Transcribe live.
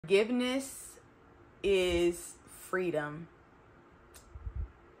Forgiveness is freedom.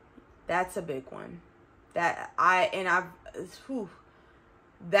 That's a big one. That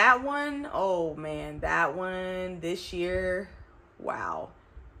one, oh man, that one this year, wow.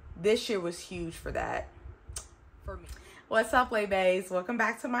 This year was huge for that, for me. What's up, baes? Welcome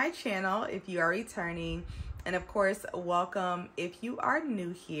back to my channel if you are returning. And of course, welcome if you are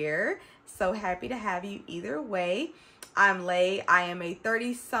new here. So happy to have you either way. I'm Lay. I am a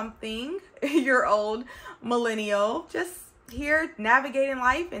 30-something-year-old millennial, just here navigating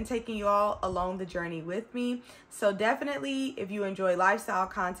life and taking you all along the journey with me. So definitely, if you enjoy lifestyle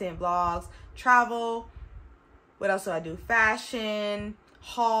content, vlogs, travel, what else do I do? Fashion,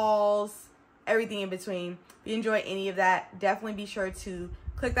 hauls, everything in between. If you enjoy any of that, definitely be sure to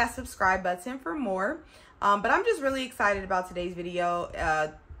click that subscribe button for more. But I'm just really excited about today's video,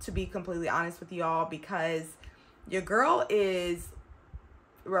 to be completely honest with y'all, because your girl is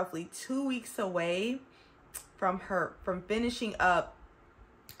roughly 2 weeks away from finishing up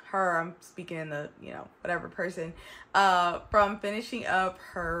her, I'm speaking in the, whatever person, from finishing up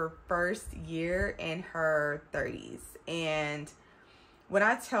her first year in her 30s. And when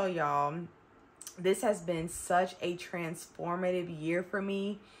I tell y'all, this has been such a transformative year for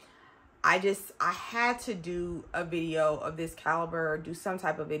me. I had to do a video of this caliber, or do some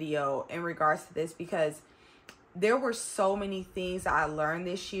type of video in regards to this, because there were so many things that I learned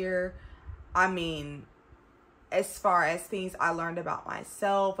this year. I mean, as far as things I learned about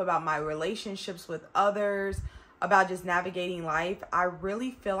myself, about my relationships with others, about just navigating life. I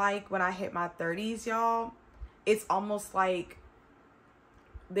really feel like when I hit my 30s, y'all, it's almost like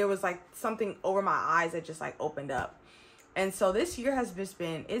there was like something over my eyes that just like opened up. And so this year has just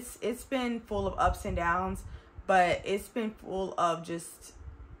been, it's been full of ups and downs, but it's been full of just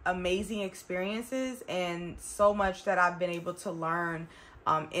amazing experiences and so much that I've been able to learn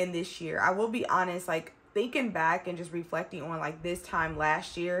in this year. I will be honest, like thinking back and just reflecting on like this time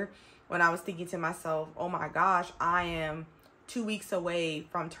last year, when I was thinking to myself, oh my gosh, I am 2 weeks away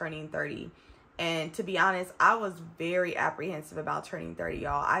from turning 30. And to be honest, I was very apprehensive about turning 30,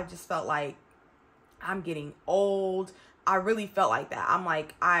 y'all. I just felt like I'm getting old. I really felt like that. I'm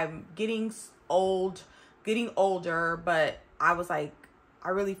like, I'm getting old, getting older, but I was like, I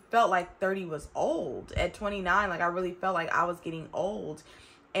really felt like 30 was old. At 29, like I really felt like I was getting old.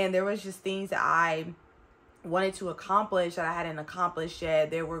 And there was just things that I wanted to accomplish that I hadn't accomplished yet.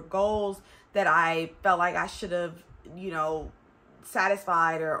 There were goals that I felt like I should have,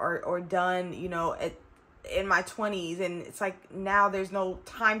 satisfied or done, in my 20s. And it's like, now there's no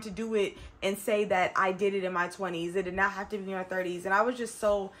time to do it and say that I did it in my 20s. It did not have to be in my 30s. And I was just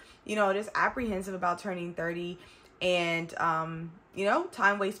so, just apprehensive about turning 30. And,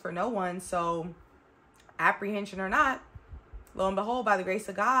 time waits for no one. So apprehension or not, lo and behold, by the grace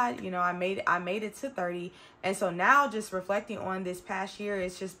of God, I made it to 30. And so now just reflecting on this past year,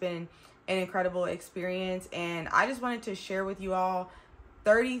 it's just been an incredible experience. And I just wanted to share with you all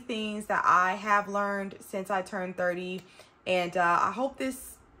 30 things that I have learned since I turned 30. And I hope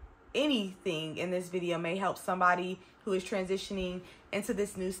anything in this video may help somebody who is transitioning into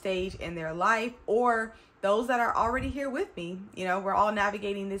this new stage in their life, or those that are already here with me. We're all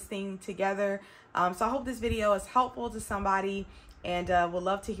navigating this thing together. So I hope this video is helpful to somebody, and would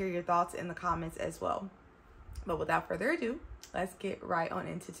love to hear your thoughts in the comments as well. But without further ado, let's get right on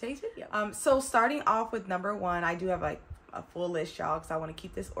into today's video. So starting off with number one, I do have like a full list, y'all, because I want to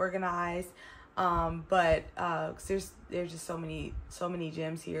keep this organized. But there's just so many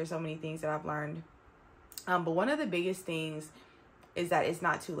gems here, so many things that I've learned. But one of the biggest things is that it's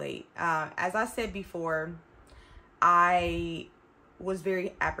not too late. As I said before, I was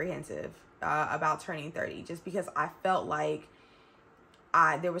very apprehensive about turning 30, just because I felt like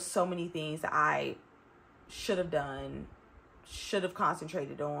there were so many things that I should have done, should have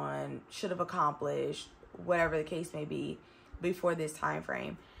concentrated on, should have accomplished, whatever the case may be, before this time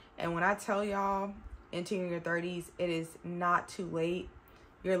frame. And when I tell y'all, entering your 30s, it is not too late.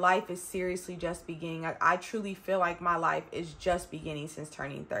 Your life is seriously just beginning. I truly feel like my life is just beginning since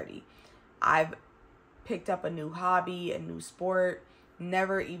turning 30. I've picked up a new hobby, a new sport.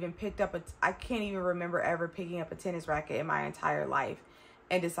 Never even picked up I can't even remember ever picking up a tennis racket in my entire life,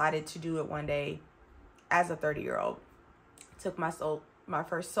 and decided to do it one day as a 30-year-old. Took my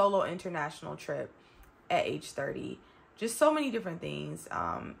first solo international trip at age 30. Just so many different things.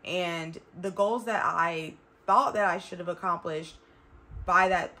 And the goals that I thought that I should have accomplished by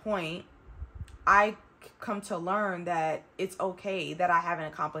that point, I come to learn that it's okay that I haven't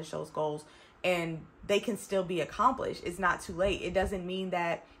accomplished those goals, and they can still be accomplished. It's not too late. It doesn't mean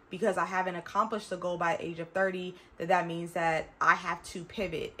that because I haven't accomplished the goal by the age of 30, that means that I have to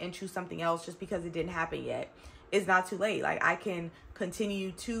pivot and choose something else just because it didn't happen yet. It's not too late. Like, I can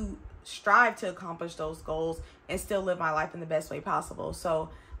continue to strive to accomplish those goals and still live my life in the best way possible. So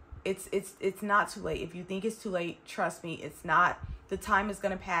it's not too late. If you think it's too late, trust me, it's not. The time is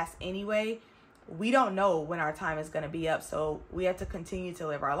going to pass anyway. We don't know when our time is going to be up, so we have to continue to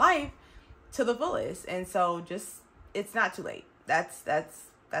live our life to the fullest. And so just, it's not too late. That's the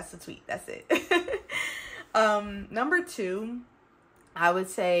tweet. That's it. Number 2, I would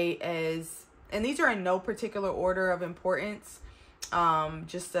say is, and these are in no particular order of importance,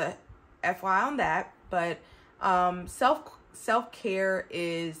 just a FYI on that, but self-care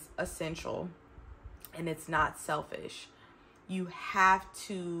is essential, and it's not selfish. You have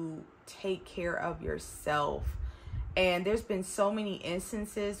to take care of yourself. And there's been so many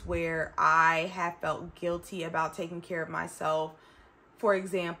instances where I have felt guilty about taking care of myself. For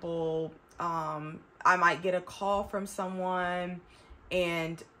example, I might get a call from someone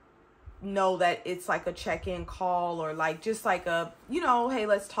and know that it's like a check-in call, or like just like a, hey,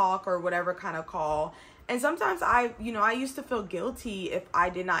 let's talk, or whatever kind of call. And sometimes I used to feel guilty if I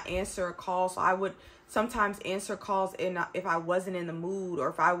did not answer a call. So I would sometimes answer calls if I wasn't in the mood, or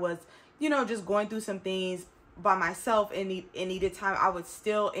if I was, just going through some things by myself and needed time, I would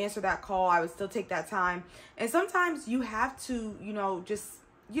still answer that call. I would still take that time. And sometimes you have to, just,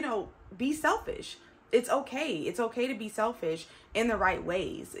 be selfish. It's okay. It's okay to be selfish in the right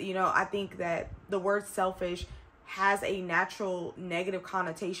ways. I think that the word selfish has a natural negative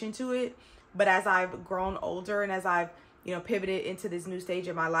connotation to it. But as I've grown older and as I've, pivoted into this new stage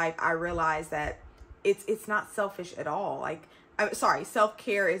of my life, I realized that it's not selfish at all. Like, I'm sorry,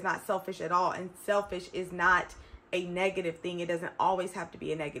 self-care is not selfish at all. And selfish is not a negative thing. It doesn't always have to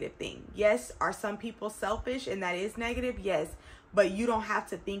be a negative thing. Yes, are some people selfish and that is negative? Yes. But you don't have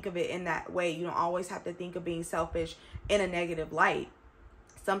to think of it in that way. You don't always have to think of being selfish in a negative light.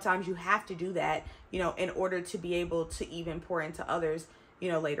 Sometimes you have to do that, in order to be able to even pour into others,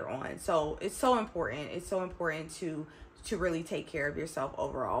 later on. So it's so important. It's so important to really take care of yourself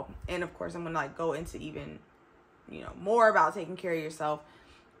overall. And of course, I'm going to go into even, more about taking care of yourself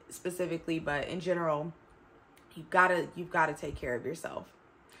specifically, but in general, you've got to take care of yourself.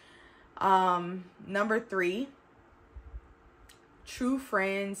 Number 3, true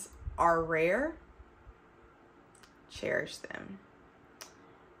friends are rare. Cherish them.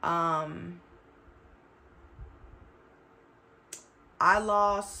 I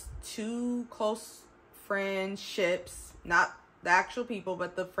lost 2 close friendships, not the actual people,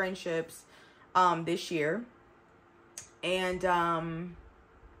 but the friendships, this year. And,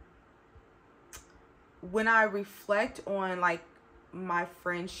 when I reflect on my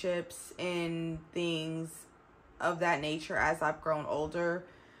friendships and things of that nature as I've grown older,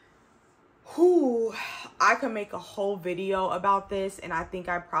 I could make a whole video about this, and I think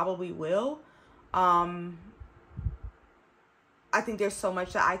I probably will. I think there's so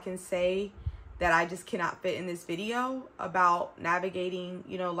much that I can say that I just cannot fit in this video about navigating,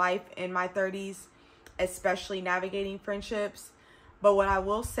 life in my 30s, especially navigating friendships. But what I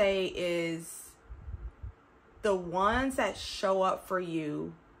will say is the ones that show up for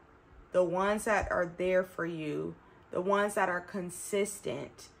you, the ones that are there for you, the ones that are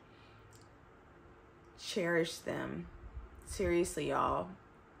consistent, cherish them. Seriously, y'all.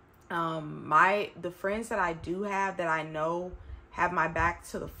 The friends that I do have, that I know have my back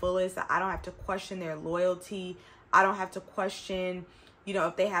to the fullest, that I don't have to question their loyalty. I don't have to question,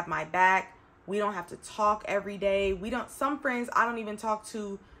 if they have my back. We don't have to talk every day. Some friends I don't even talk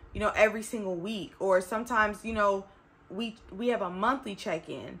to, every single week. Or sometimes, we have a monthly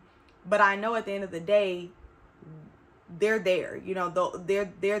check-in. But I know at the end of the day, they're there.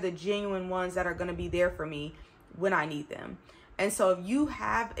 They're the genuine ones that are going to be there for me when I need them. And so if you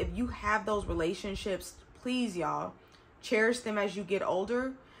have those relationships, please, y'all, cherish them as you get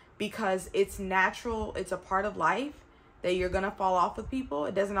older, because it's natural. It's a part of life that you're going to fall off with people.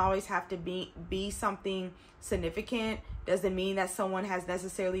 It doesn't always have to be something significant. Doesn't mean that someone has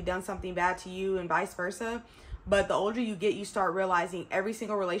necessarily done something bad to you and vice versa. But the older you get, you start realizing every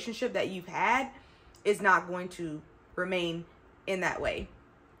single relationship that you've had is not going to remain in that way.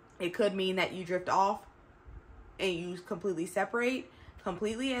 It could mean that you drift off and you completely separate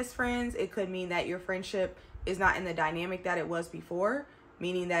completely as friends. It could mean that your friendship is not in the dynamic that it was before,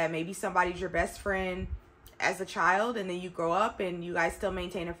 meaning that maybe somebody's your best friend as a child, and then you grow up and you guys still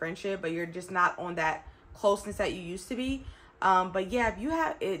maintain a friendship, but you're just not on that closeness that you used to be. But yeah, if you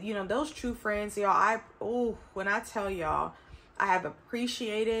have it, those true friends, y'all, when I tell y'all, I have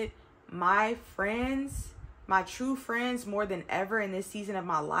appreciated my friends, my true friends more than ever in this season of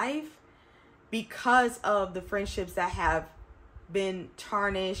my life because of the friendships that have been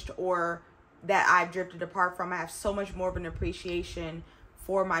tarnished or that I've drifted apart from. I have so much more of an appreciation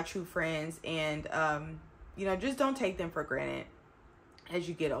for my true friends, and you know, just don't take them for granted as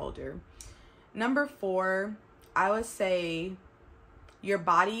you get older. Number 4, I would say your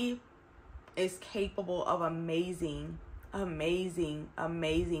body is capable of amazing things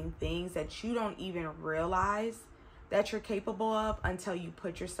that you don't even realize that you're capable of until you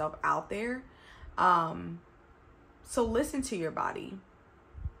put yourself out there. So listen to your body.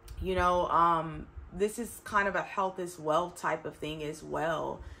 You know, this is kind of a health is wealth type of thing as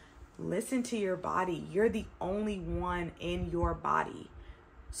well. Listen to your body. You're the only one in your body.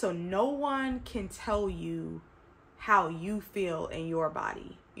 So no one can tell you how you feel in your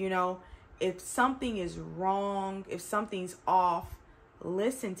body. You know, if something is wrong, if something's off,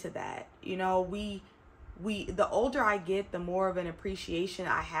 listen to that. You know, the older I get, the more of an appreciation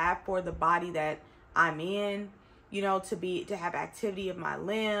I have for the body that I'm in, you know, to have activity of my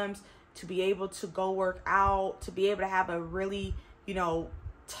limbs, to be able to go work out, to be able to have a really, you know,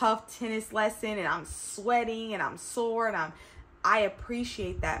 tough tennis lesson and I'm sweating and I'm sore, and I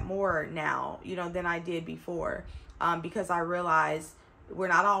appreciate that more now, you know, than I did before, because I realize we're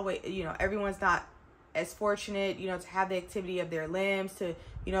not always, you know, everyone's not as fortunate, you know, to have the activity of their limbs, to,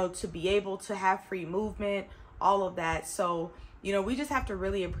 you know, to be able to have free movement, all of that. So, you know, we just have to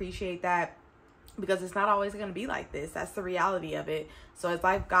really appreciate that, because it's not always going to be like this. That's the reality of it. So as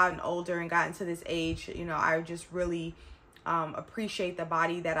I've gotten older and gotten to this age, you know, I just really appreciate the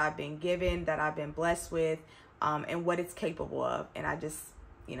body that I've been given, that I've been blessed with, and what it's capable of. And I just,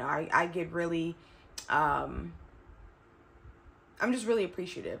 you know, I get really, I'm just really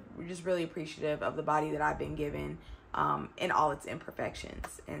appreciative. We're just really appreciative of the body that I've been given, and all its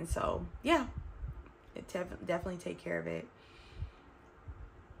imperfections. And so, yeah, definitely take care of it.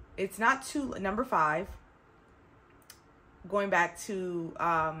 It's not too, number 5, going back to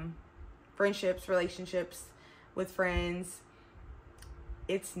friendships, relationships with friends,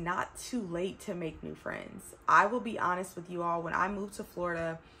 it's not too late to make new friends. I will be honest with you all. When I moved to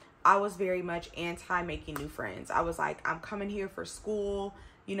Florida, I was very much anti making new friends. I was like, I'm coming here for school.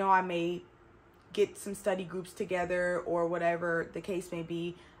 You know, I may get some study groups together or whatever the case may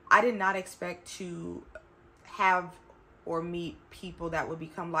be. I did not expect to have or meet people that would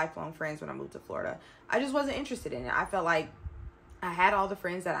become lifelong friends when I moved to Florida. I just wasn't interested in it. I felt like I had all the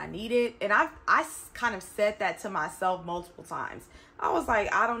friends that I needed. And I kind of said that to myself multiple times. I was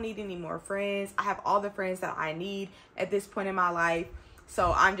like, I don't need any more friends. I have all the friends that I need at this point in my life.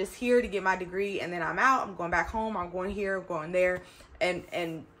 So I'm just here to get my degree, and then I'm out. I'm going back home. I'm going here, I'm going there. And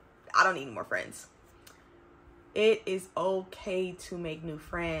I don't need any more friends. It is okay to make new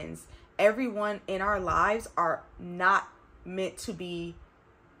friends. Everyone in our lives are not meant to be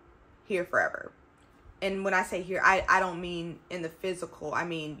here forever. And when I say here, I don't mean in the physical. I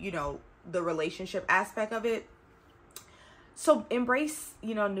mean, you know, the relationship aspect of it. So embrace,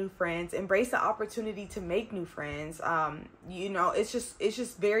 you know, new friends. Embrace the opportunity to make new friends. You know, it's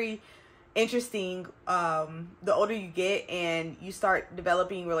just very interesting. The older you get and you start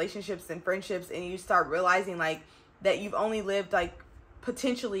developing relationships and friendships, and you start realizing like that you've only lived like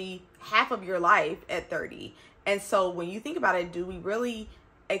potentially half of your life at 30. And so when you think about it, do we really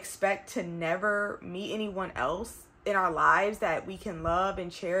expect to never meet anyone else in our lives that we can love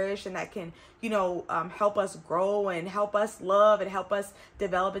and cherish, and that can, you know, help us grow and help us love and help us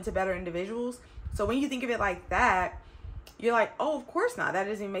develop into better individuals? So when you think of it like that, you're like, oh, of course not. That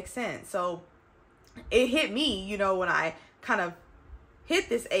doesn't even make sense. So it hit me, you know, when I kind of hit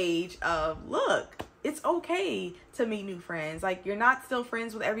this age of, look, it's okay to meet new friends. Like, you're not still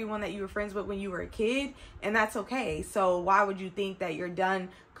friends with everyone that you were friends with when you were a kid, and that's okay. So why would you think that you're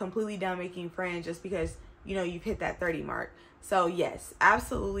completely done making friends just because, you know, you've hit that 30 mark? So yes,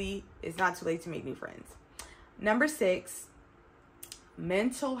 absolutely, it's not too late to make new friends. Number 6,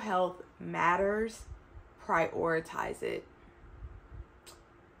 mental health matters. Prioritize it.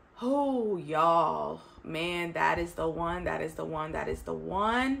 Oh, y'all, man, that is the one.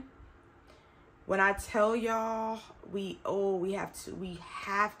 When I tell y'all, we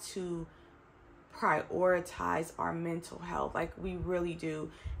have to prioritize our mental health. Like, we really do.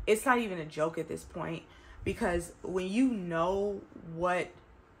 It's not even a joke at this point, because when you know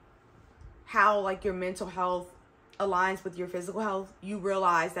how like your mental health aligns with your physical health, you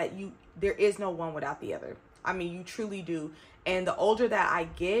realize that there is no one without the other. I mean, you truly do. And the older that I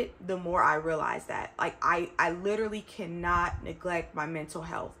get, the more I realize that. Like, I literally cannot neglect my mental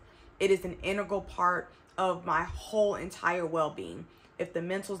health. It is an integral part of my whole entire well-being. if the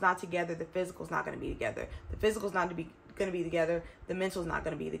mental's not together, the physical's not going to be together. The physical's not going to be together, the mental's not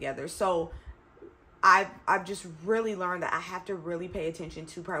going to be together. So I've just really learned that I have to really pay attention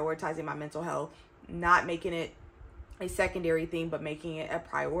to prioritizing my mental health, not making it a secondary thing, but making it a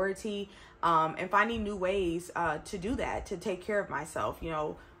priority, and finding new ways to do that, to take care of myself. You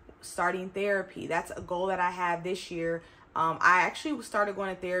know, starting therapy. That's a goal that I have this year. I actually started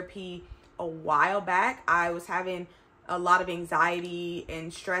going to therapy a while back. I was having a lot of anxiety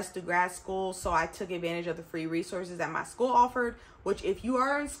and stress through grad school, so I took advantage of the free resources that my school offered, which if you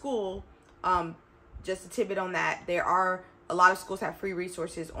are in school, just a tidbit on that, there are a lot of schools have free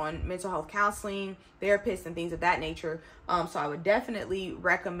resources on mental health counseling, therapists, and things of that nature. So I would definitely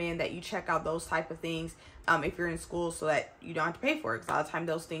recommend that you check out those type of things if you're in school, so that you don't have to pay for it, because a lot of times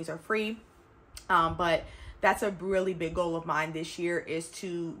those things are free. But that's a really big goal of mine this year, is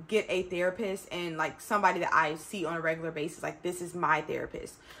to get a therapist, and like somebody that I see on a regular basis, like this is my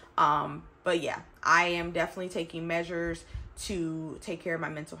therapist. But yeah, I am definitely taking measures to take care of my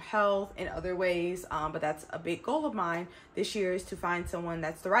mental health in other ways. But that's a big goal of mine this year, is to find someone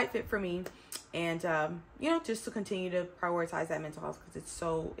that's the right fit for me, and you know, just to continue to prioritize that mental health, because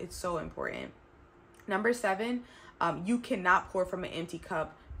it's so important. Number 7, you cannot pour from an empty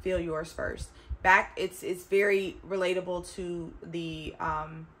cup. Fill yours first. It's very relatable to the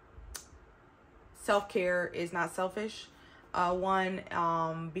self-care is not selfish one,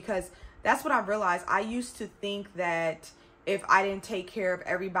 because that's what I've realized. I used to think that if I didn't take care of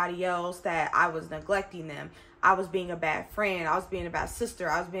everybody else, that I was neglecting them. I was being a bad friend. I was being a bad sister.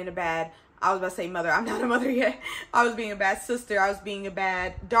 I was about to say mother. I'm not a mother yet. I was being a bad sister. I was being a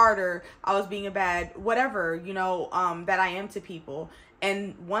bad daughter. I was being a bad whatever, you know, that I am to people.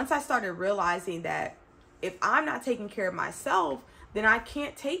 And once I started realizing that if I'm not taking care of myself, then I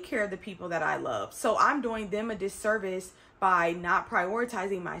can't take care of the people that I love. So I'm doing them a disservice by not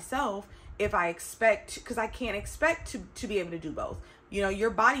prioritizing myself if I expect, because I can't expect to be able to do both. You know,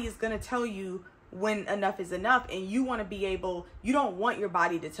 your body is going to tell you when enough is enough, and you want to be able, you don't want your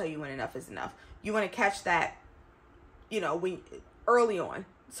body to tell you when enough is enough. You want to catch that, you know, early on,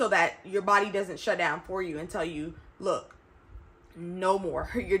 so that your body doesn't shut down for you and tell you, look, no more.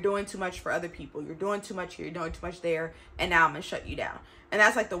 You're doing too much for other people. You're doing too much here. You're doing too much there. And now I'm going to shut you down. And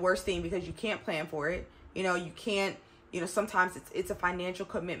that's like the worst thing, because you can't plan for it. You know, you can't, you know, sometimes it's a financial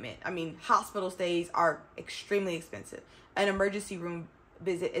commitment. I mean, hospital stays are extremely expensive. An emergency room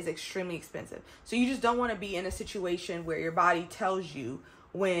visit is extremely expensive. So you just don't want to be in a situation where your body tells you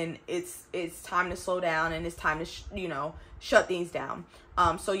when it's time to slow down and it's time to, shut things down.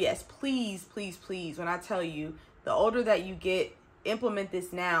 So yes, please, please, please, when I tell you, the older that you get, implement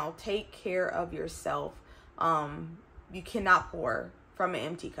this now. Take care of yourself. You cannot pour from an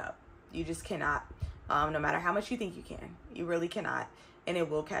empty cup. You just cannot. No matter how much you think you can, you really cannot, and it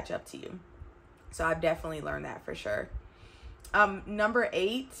will catch up to you. So I've definitely learned that for sure. Number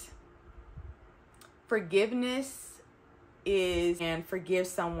 8, forgiveness and forgive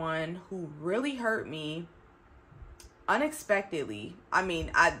someone who really hurt me unexpectedly. I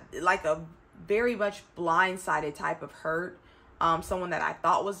mean, I like a very much blindsided type of hurt. Someone that I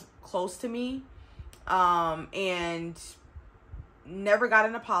thought was close to me, and never got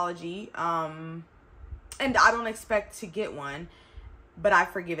an apology. And I don't expect to get one, but I've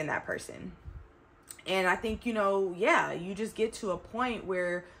forgiven that person. And I think, you just get to a point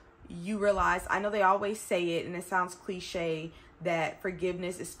where you realize, I know they always say it, and it sounds cliche, that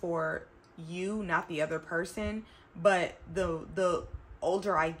forgiveness is for you, not the other person. But the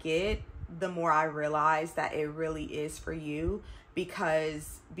older I get, the more I realize that it really is for you.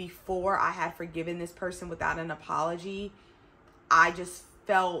 Because before I had forgiven this person without an apology, I just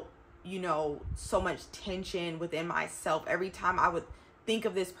felt, so much tension within myself every time I would think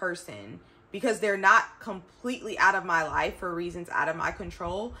of this person, because they're not completely out of my life for reasons out of my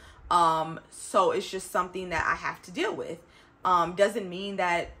control. So it's just something that I have to deal with. Doesn't mean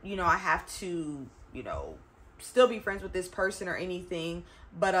that, I have to, still be friends with this person or anything.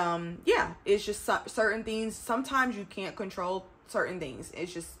 But it's just certain things. Sometimes you can't control certain things.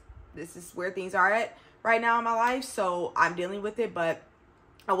 It's just, this is where things are at right now in my life. So I'm dealing with it, but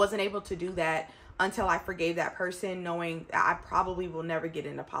I wasn't able to do that until I forgave that person, knowing that I probably will never get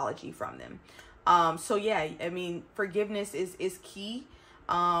an apology from them. So yeah, I mean, forgiveness is key,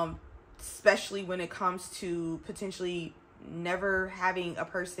 especially when it comes to potentially never having a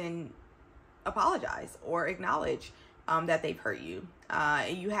person apologize or acknowledge that they've hurt you.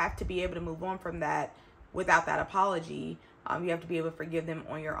 You have to be able to move on from that without that apology. You have to be able to forgive them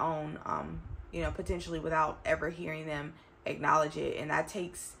on your own, potentially without ever hearing them acknowledge it. And that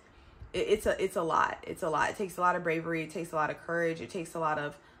takes it's a lot. It's a lot. It takes a lot of bravery. It takes a lot of courage. It takes a lot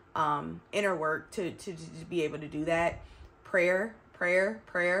of inner work to be able to do that. Prayer,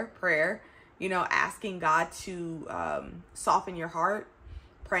 you know, asking God to soften your heart,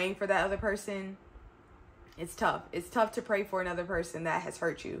 praying for that other person. It's tough. It's tough to pray for another person that has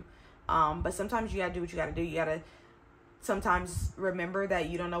hurt you. But sometimes you gotta do what you gotta do. You gotta sometimes remember that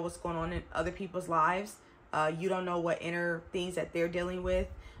you don't know what's going on in other people's lives. You don't know what inner things that they're dealing with.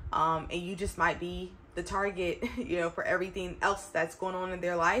 And you just might be the target, you know, for everything else that's going on in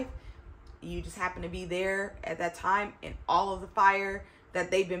their life. You just happen to be there at that time, and all of the fire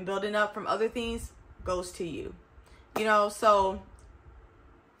that they've been building up from other things goes to you. You know, so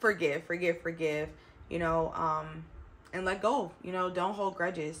forgive, you know, and let go. You know, don't hold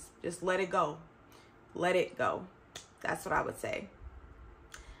grudges. Just let it go. Let it go. That's what I would say.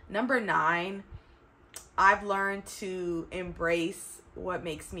 Number 9, I've learned to embrace what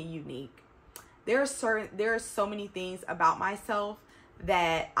makes me unique. There are so many things about myself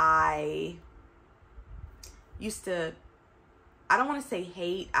that I used to, I don't want to say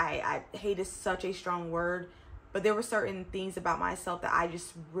hate. I hate is such a strong word, but there were certain things about myself that I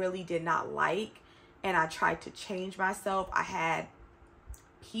just really did not like, and I tried to change myself. I had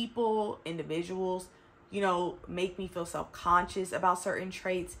people, individuals, you know, make me feel self-conscious about certain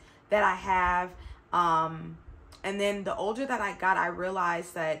traits that I have. And then the older that I got, I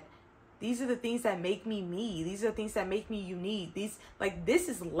realized that these are the things that make me me. These are the things that make me unique. This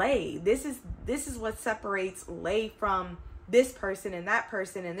is Lay. This is what separates Lay from this person and that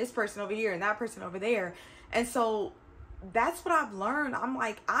person and this person over here and that person over there. And so that's what I've learned. I'm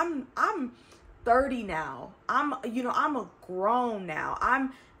like, I'm 30 now. I'm a grown now.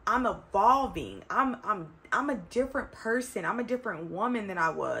 I'm evolving. I'm a different person. I'm a different woman than I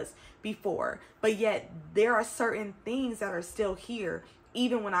was before. But yet there are certain things that are still here,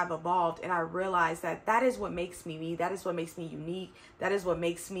 even when I've evolved. And I realize that is what makes me me. That is what makes me unique. That is what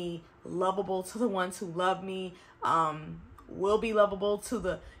makes me lovable to the ones who love me. Will be lovable to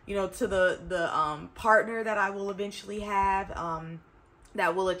the, you know, to the partner that I will eventually have,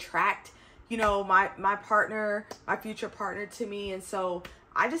 that will attract, you know, my partner, my future partner to me. And so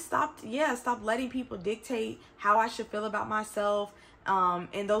I just stopped letting people dictate how I should feel about myself.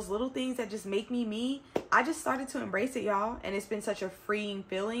 And those little things that just make me me, I just started to embrace it, y'all. And it's been such a freeing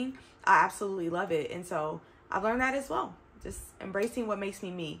feeling. I absolutely love it. And so I've learned that as well. Just embracing what makes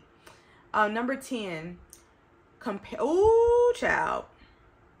me me. Number 10, child.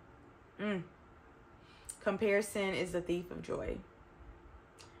 Comparison is the thief of joy.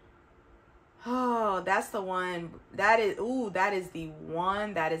 Oh, that's the one. That is the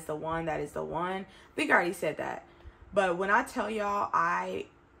one. I think I already said that. But when I tell y'all, I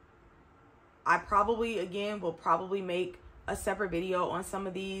probably, again, will probably make a separate video on some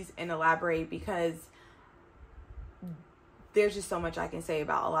of these and elaborate, because there's just so much I can say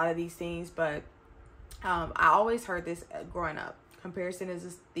about a lot of these things. But I always heard this growing up. Comparison is a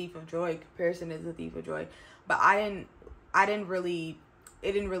thief of joy. Comparison is a thief of joy. But it didn't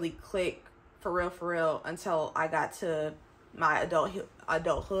really click for real until I got to my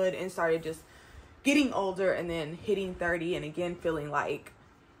adulthood and started just getting older, and then hitting 30, and again feeling like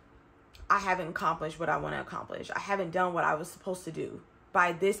I haven't accomplished what I want to accomplish. I haven't done what I was supposed to do.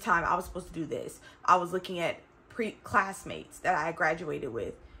 By this time, I was supposed to do this. I was looking at classmates that I graduated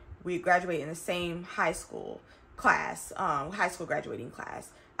with. We graduated in the same high school class, high school graduating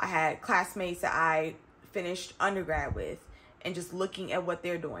class. I had classmates that I finished undergrad with, and just looking at what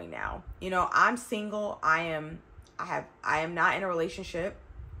they're doing now. You know, I'm single. I am not in a relationship.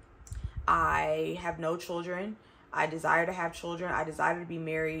 I have no children. I desire to have children. I desire to be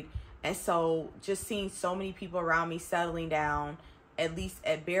married. And so just seeing so many people around me settling down, at least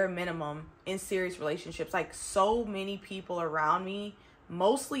at bare minimum, in serious relationships. Like, so many people around me,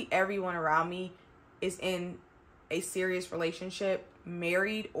 mostly everyone around me, is in a serious relationship,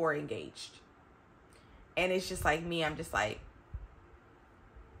 married or engaged. And it's just like me, I'm just like,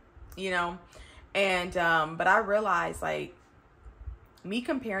 you know, and but I realized, like, me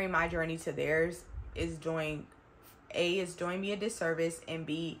comparing my journey to theirs is doing me a disservice, and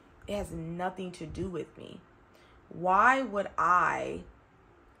B, it has nothing to do with me. Why would I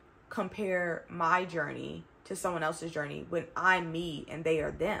compare my journey to someone else's journey when I'm me and they are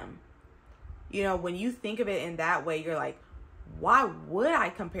them? You know, when you think of it in that way, you're like, why would I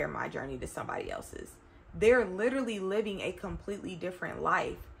compare my journey to somebody else's? They're literally living a completely different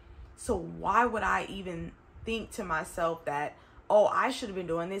life. So why would I even think to myself that, oh, I should have been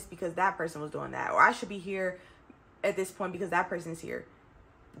doing this because that person was doing that, or I should be here at this point because that person's here,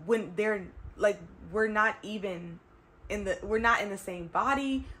 when they're like, we're not even we're not in the same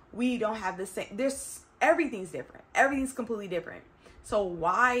body. We don't have the same, everything's different. Everything's completely different. So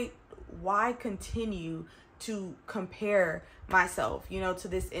why continue to compare myself, to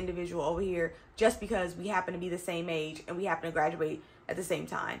this individual over here just because we happen to be the same age and we happen to graduate at the same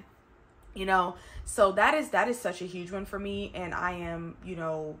time, So that is such a huge one for me. And I am,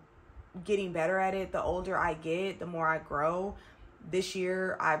 getting better at it. The older I get, the more I grow. This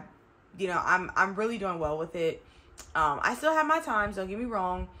year, I'm really doing well with it. I still have my times, don't get me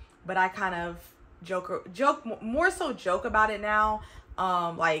wrong, but I kind of more so joke about it now.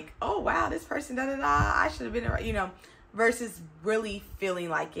 Like, oh wow, this person I should have been, versus really feeling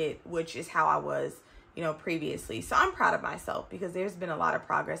like it, which is how I was, previously. So I'm proud of myself because there's been a lot of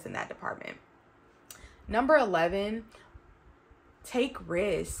progress in that department. Number 11, take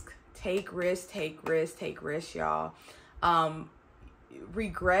risk. Take risk, y'all.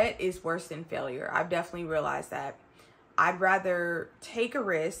 Regret is worse than failure. I've definitely realized that. I'd rather take a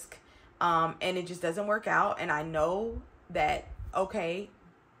risk, and it just doesn't work out. And I know that, okay,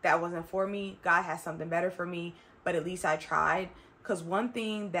 that wasn't for me. God has something better for me, but at least I tried. Because one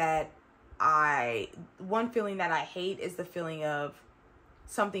feeling that I hate is the feeling of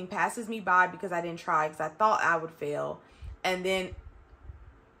something passes me by because I didn't try, because I thought I would fail. And then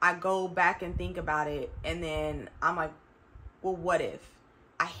I go back and think about it, and then I'm like, well, what if?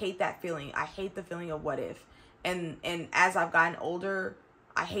 I hate that feeling. I hate the feeling of what if. And as I've gotten older,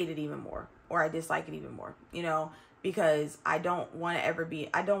 I hate it even more, or I dislike it even more, because I don't want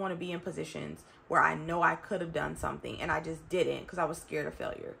to be in positions where I know I could have done something and I just didn't because I was scared of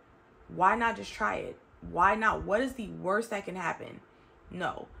failure. Why not just try it? Why not? What is the worst that can happen?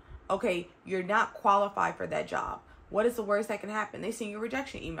 No. Okay, you're not qualified for that job. What is the worst that can happen? They send you a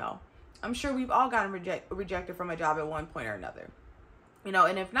rejection email. I'm sure we've all gotten rejected from a job at one point or another.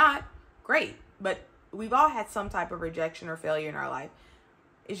 And if not, great. But we've all had some type of rejection or failure in our life.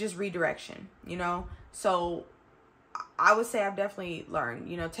 It's just redirection, So I would say I've definitely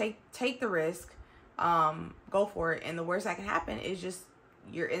learned, take the risk, go for it. And the worst that can happen is just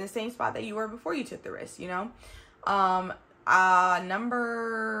you're in the same spot that you were before you took the risk,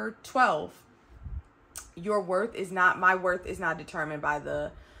 Number 12. My worth is not determined by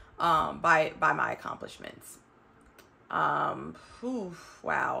the by my accomplishments.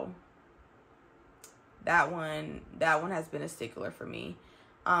 Wow. That one has been a stickler for me.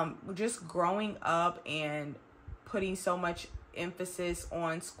 Just growing up and putting so much emphasis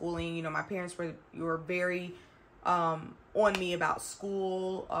on schooling. My parents were very on me about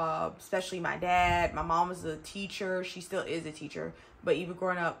school, especially my dad. My mom was a teacher. She still is a teacher, but even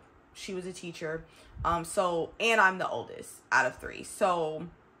growing up, she was a teacher. And I'm the oldest out of 3. So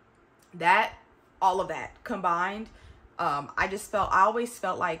all of that combined, I always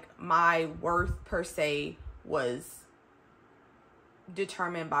felt like my worth per se was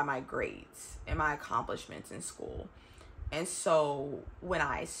determined by my grades and my accomplishments in school. And so when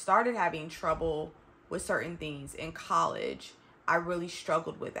I started having trouble with certain things in college, I really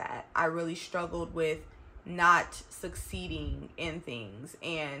struggled with that. I really struggled with not succeeding in things.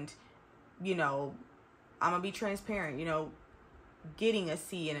 And, I'm going to be transparent, getting a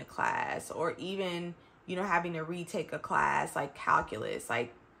C in a class, or even, having to retake a class like calculus.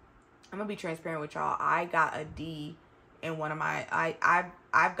 Like, I'm going to be transparent with y'all. I got a D in one of my,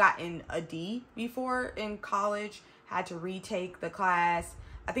 I've gotten a D before in college, had to retake the class.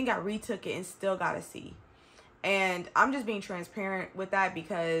 I think I retook it and still got a C. And I'm just being transparent with that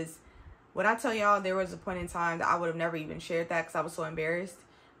because when I tell y'all, there was a point in time that I would have never even shared that because I was so embarrassed,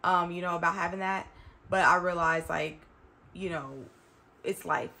 about having that. But I realized, like, it's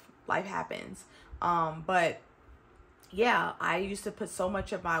life. Life happens. But yeah, I used to put so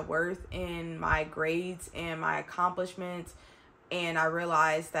much of my worth in my grades and my accomplishments. And I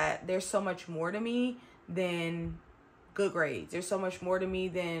realized that there's so much more to me than good grades. There's so much more to me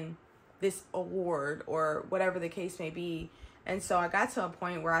than this award or whatever the case may be. And so I got to a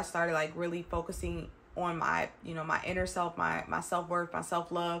point where I started like really focusing on my, my inner self, my self-worth, my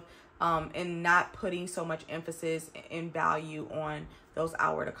self-love, and not putting so much emphasis and value on those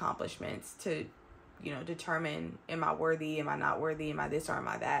outward accomplishments to, determine, am I worthy? Am I not worthy? Am I this or am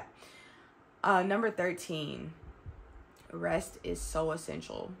I that? Number 13, rest is so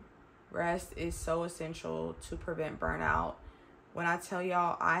essential. Rest is so essential to prevent burnout. When I tell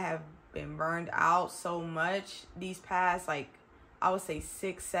y'all, I have been burned out so much these past, I would say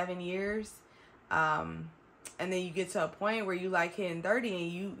 6-7 years. And then you get to a point where you like hitting 30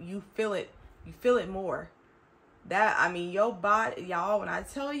 and you feel it more. Your body, y'all, when I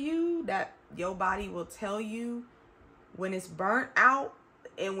tell you that your body will tell you when it's burnt out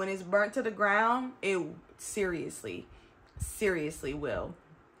and when it's burnt to the ground, seriously, seriously will.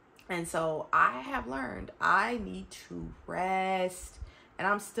 And so I have learned I need to rest. And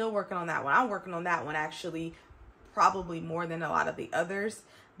I'm still working on that one. I'm working on that one actually probably more than a lot of the others,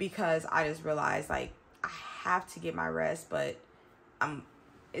 because I just realized like I have to get my rest, but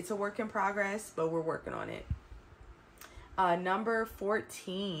it's a work in progress, but we're working on it. Number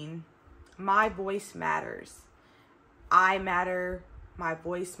 14, my voice matters. I matter. My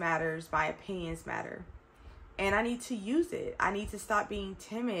voice matters. My opinions matter. And I need to use it. I need to stop being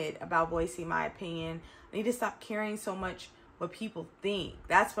timid about voicing my opinion. I need to stop caring so much what people think.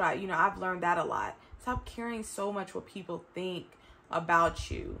 That's what I've learned that a lot. Stop caring so much what people think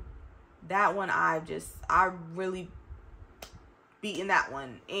about you. That one, I really beaten that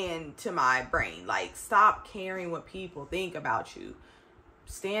one into my brain. Like, stop caring what people think about you.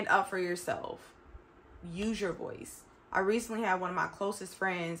 Stand up for yourself. Use your voice. I recently had one of my closest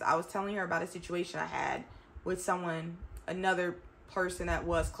friends. I was telling her about a situation I had with someone, another person that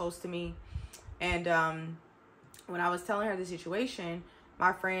was close to me. And when I was telling her the situation,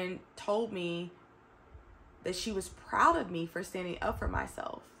 my friend told me that she was proud of me for standing up for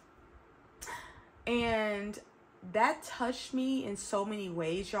myself. And that touched me in so many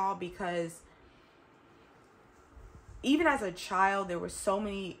ways, y'all, because even as a child, there were so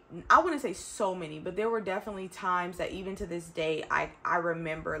many, I wouldn't say so many, but there were definitely times that even to this day, I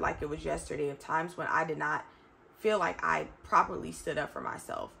remember like it was yesterday, of times when I did not feel like I properly stood up for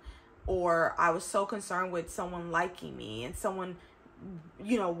myself, or I was so concerned with someone liking me and someone,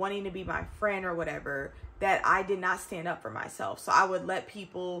 wanting to be my friend or whatever, that I did not stand up for myself. So I would let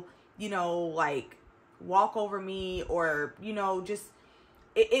people, like walk over me, or, just,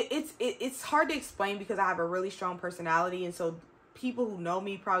 it's hard to explain because I have a really strong personality. And so people who know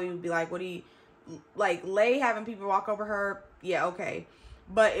me probably would be like, what do you, like, Lay having people walk over her? Yeah, okay.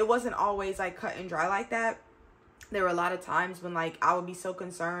 But it wasn't always like cut and dry like that. There were a lot of times when like I would be so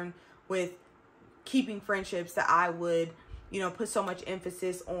concerned with keeping friendships that I would, put so much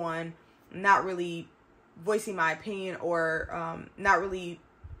emphasis on not really voicing my opinion, or not really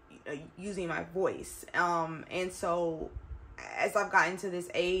using my voice. And so as I've gotten to this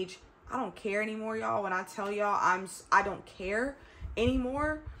age, I don't care anymore, y'all. When I tell y'all I don't care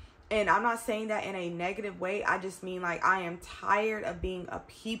anymore. And I'm not saying that in a negative way. I just mean like I am tired of being a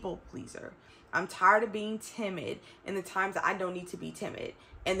people pleaser. I'm tired of being timid in the times that I don't need to be timid,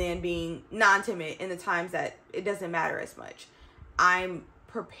 and then being non-timid in the times that it doesn't matter as much. I'm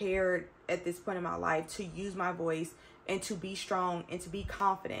prepared at this point in my life to use my voice and to be strong and to be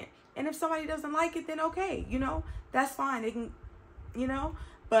confident. And if somebody doesn't like it, then okay, that's fine. They can,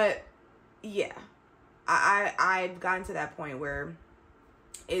 but yeah, I've gotten to that point where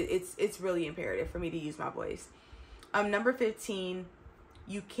it's really imperative for me to use my voice. Number 15,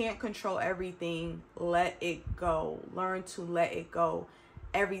 you can't control everything. Let it go. Learn to let it go.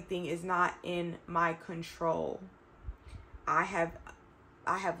 Everything is not in my control. I have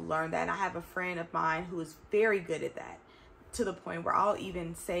learned that, and I have a friend of mine who is very good at that, to the point where I'll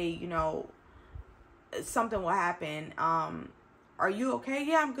even say, something will happen. Are you okay?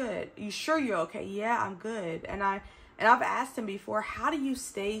 Yeah, I'm good. You sure you're okay? Yeah, I'm good. And I've asked him before, how do you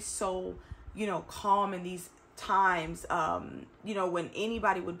stay so, calm in these times, when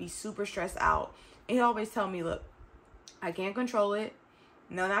anybody would be super stressed out? And he always tell me, look, I can't control it.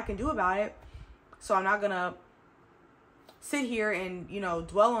 Nothing I can do about it. So I'm not gonna sit here and,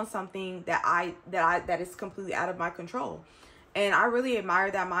 dwell on something that is completely out of my control. And I really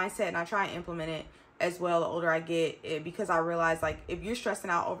admire that mindset, and I try and implement it as well the older I get, because I realize, like, if you're stressing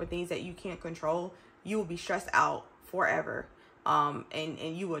out over things that you can't control, you will be stressed out forever. And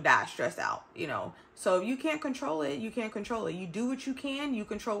you will die stressed out, So if you can't control it, you can't control it. You do what you can, you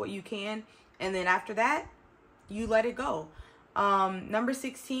control what you can, and then after that, you let it go. Number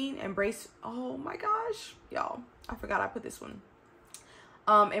 16, embrace, oh my gosh, y'all, I forgot I put this one.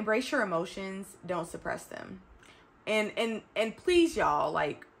 Embrace your emotions, don't suppress them. And please, y'all,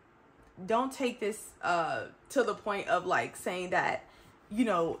 like, don't take this to the point of like saying that,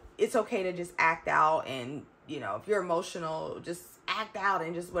 it's okay to just act out, and if you're emotional, just act out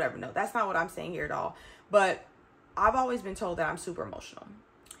and just whatever. No, that's not what I'm saying here at all. But I've always been told that I'm super emotional,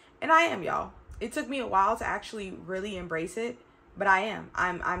 and I am, y'all. It took me a while to actually really embrace it, but I am.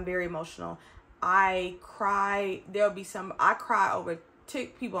 I'm very emotional. I cry. I cry over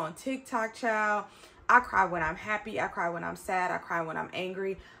people on TikTok, child. I cry when I'm happy. I cry when I'm sad. I cry when I'm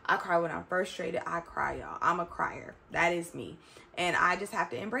angry. I cry when I'm frustrated. I cry, y'all. I'm a crier. That is me. And I just have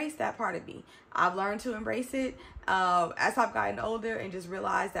to embrace that part of me. I've learned to embrace it as I've gotten older, and just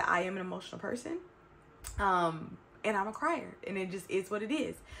realized that I am an emotional person. and I'm a crier, and it just is what it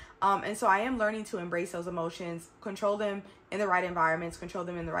is. And so I am learning to embrace those emotions, control them in the right environments, control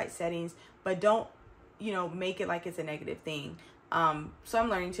them in the right settings, but don't, make it like it's a negative thing. So I'm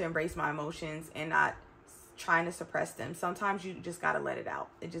learning to embrace my emotions and not trying to suppress them. Sometimes you just got to let it out.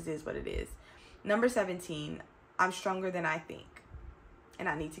 It just is what it is. Number 17, I'm stronger than I think, and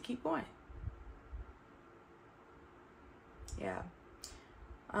I need to keep going. Yeah.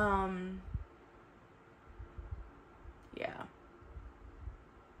 Yeah.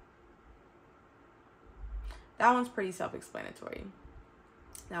 That one's pretty self-explanatory.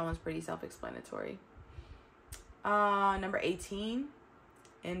 Number 18,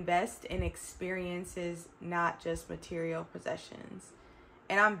 invest in experiences, not just material possessions.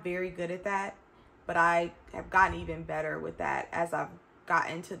 And I'm very good at that, but I have gotten even better with that as I've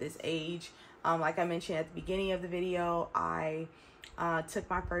gotten to this age. Like I mentioned at the beginning of the video, I took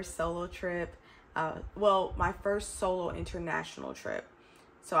my first solo trip. My first solo international trip.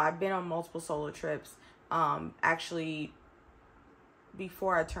 So I've been on multiple solo trips. Actually,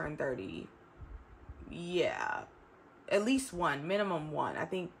 before I turned 30. Yeah. At least one. Minimum one. I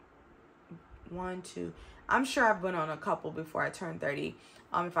think 1, 2. I'm sure I've been on a couple before I turned 30.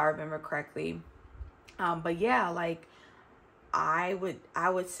 If I remember correctly. But yeah, like I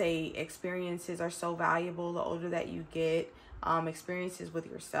would say experiences are so valuable the older that you get. Experiences with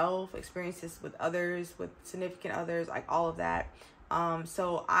yourself, experiences with others, with significant others, like all of that.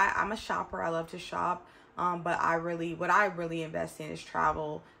 So I'm a shopper. I love to shop. But what I really invest in is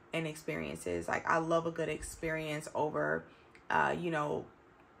travel and experiences. Like I love a good experience over, a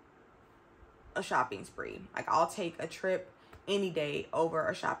shopping spree. Like I'll take a trip any day over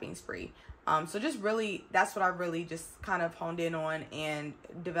a shopping spree. So just really, that's what I really just kind of honed in on and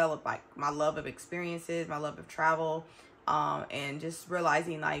developed, like my love of experiences, my love of travel, and just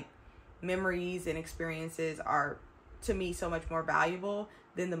realizing like memories and experiences are to me so much more valuable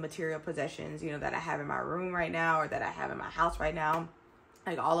than the material possessions, that I have in my room right now or that I have in my house right now.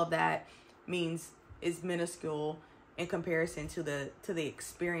 Like all of that is minuscule in comparison to the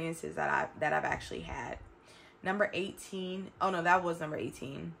experiences that I've actually had. Number 18. Oh no, that was number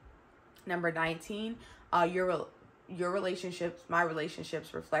 18. Number 19, your relationships, my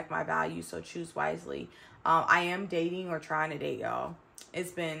relationships reflect my values, so choose wisely. I am dating or trying to date, y'all.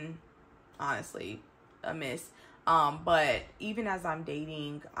 It's been honestly a miss. But even as I'm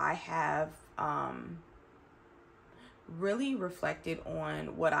dating, I have really reflected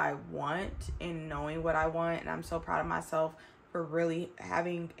on what I want and knowing what I want, and I'm so proud of myself for really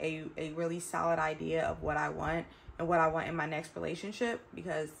having a really solid idea of what I want and what I want in my next relationship,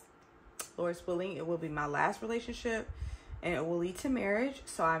 because Lord's willing, it will be my last relationship and it will lead to marriage.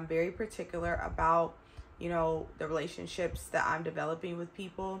 So I'm very particular about, the relationships that I'm developing with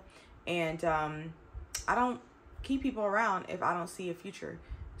people. And I don't keep people around if I don't see a future.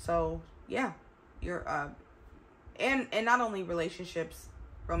 So yeah, you're and not only relationships,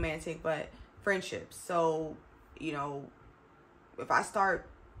 romantic, but friendships. So, if I start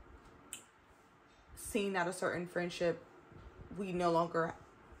seeing that a certain friendship, we no longer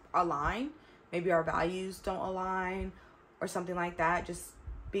align, maybe our values don't align or something like that, just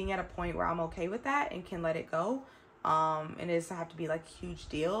being at a point where I'm okay with that and can let it go. And it doesn't have to be like a huge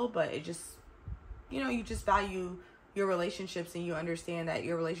deal, but it just, you just value your relationships and you understand that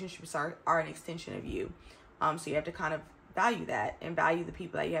your relationships are an extension of you. So you have to kind of value that and value the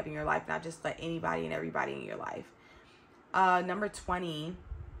people that you have in your life, not just let anybody and everybody in your life. Number 20,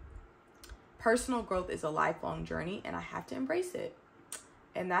 personal growth is a lifelong journey and I have to embrace it.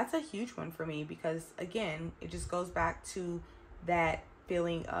 And that's a huge one for me because, again, it just goes back to that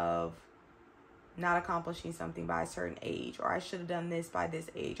feeling of not accomplishing something by a certain age, or I should have done this by this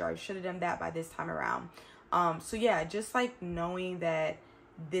age, or I should have done that by this time around. So yeah, just like knowing that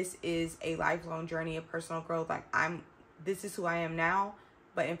this is a lifelong journey of personal growth. Like this is who I am now,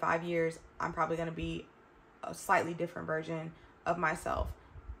 but in 5 years, I'm probably going to be a slightly different version of myself.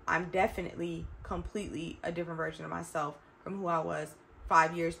 I'm definitely completely a different version of myself from who I was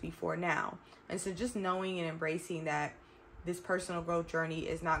 5 years before now. And so just knowing and embracing that this personal growth journey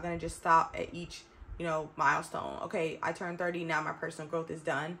is not going to just stop at each, milestone. Okay, I turned 30, now my personal growth is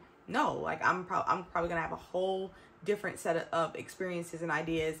done. No, like I'm probably going to have a whole different set of experiences and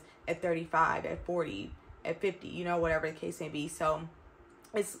ideas at 35, at 40, at 50, whatever the case may be. So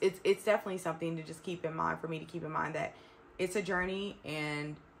it's definitely something to just keep in mind, for me to keep in mind, that it's a journey,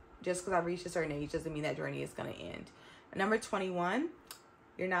 and just because I've reached a certain age doesn't mean that journey is going to end. Number 21,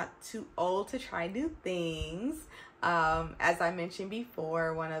 you're not too old to try new things. As I mentioned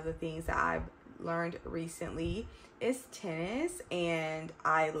before, one of the things that I've learned recently is tennis, and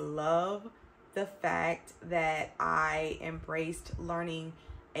I love the fact that I embraced learning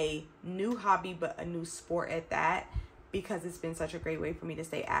a new hobby, but a new sport at that, because it's been such a great way for me to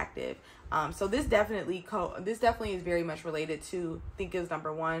stay active. So this definitely is very much related to, I think it was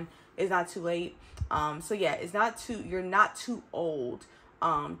number one, it's not too late. So yeah, you're not too old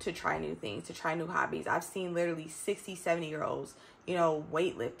to try new things, to try new hobbies. I've seen literally 60, 70-year-olds,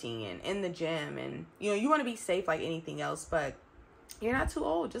 weightlifting and in the gym, and you want to be safe like anything else, but you're not too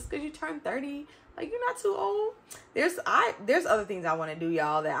old. Just because you turn 30, like, you're not too old. There's other things I want to do,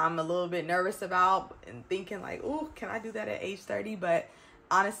 y'all, that I'm a little bit nervous about and thinking like, oh, can I do that at age 30? But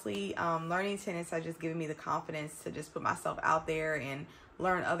honestly, learning tennis has just given me the confidence to just put myself out there and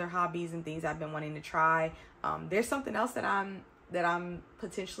learn other hobbies and things I've been wanting to try. There's something else that I'm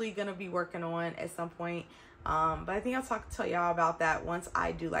potentially gonna be working on at some point. But I think I'll tell y'all about that once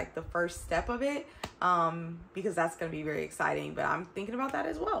I do like the first step of it, because that's going to be very exciting, but I'm thinking about that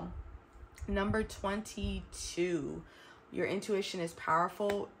as well. Number 22, your intuition is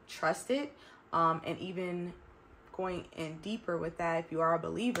powerful, trust it. And even going in deeper with that, if you are a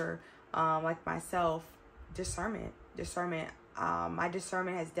believer, like myself, discernment. My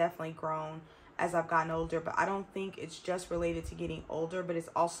discernment has definitely grown as I've gotten older, but I don't think it's just related to getting older, but it's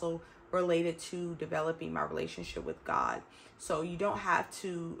also related to developing my relationship with God. So you don't have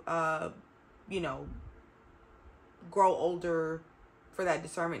to, grow older for that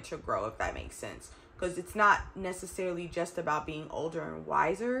discernment to grow, if that makes sense. Because it's not necessarily just about being older and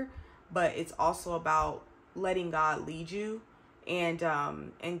wiser, but it's also about letting God lead you and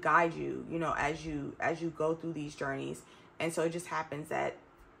guide you, as you go through these journeys. And so it just happens that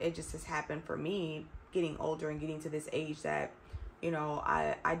it just has happened for me getting older and getting to this age that,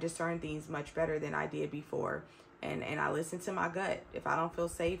 I discern things much better than I did before. And I listen to my gut. If I don't feel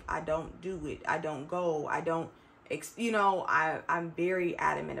safe, I don't do it. I don't go. I don't, I'm very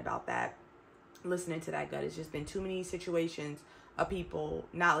adamant about that. Listening to that gut. It's just been too many situations of people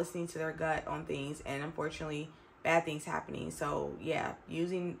not listening to their gut on things, and unfortunately bad things happening. So yeah,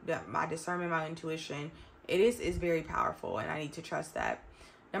 using my discernment, my intuition, is very powerful, and I need to trust that.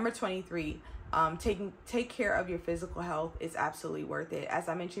 Number 23, take care of your physical health is absolutely worth it. As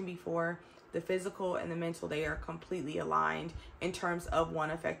I mentioned before, the physical and the mental, they are completely aligned in terms of one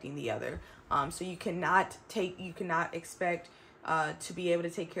affecting the other. So you cannot expect to be able to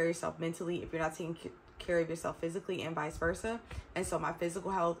take care of yourself mentally if you're not taking care of yourself physically, and vice versa. And so my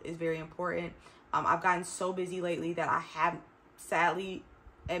physical health is very important. I've gotten so busy lately that I have sadly,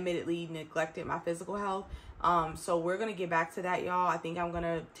 admittedly, neglected my physical health. So we're going to get back to that, y'all. I think I'm going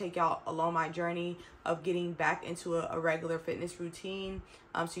to take y'all along my journey of getting back into a regular fitness routine.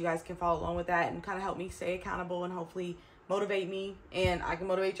 So you guys can follow along with that and kind of help me stay accountable and hopefully motivate me, and I can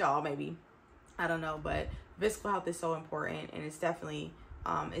motivate y'all maybe. I don't know, but physical health is so important, and it's definitely,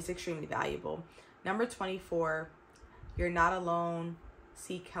 it's extremely valuable. Number 24, you're not alone.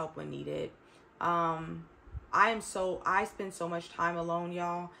 Seek help when needed. I spend so much time alone,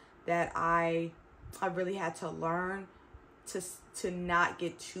 y'all, that I really had to learn to not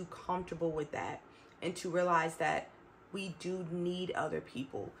get too comfortable with that, and to realize that we do need other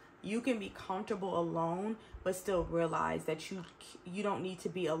people. You can be comfortable alone, but still realize that you don't need to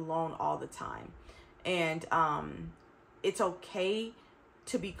be alone all the time. And it's okay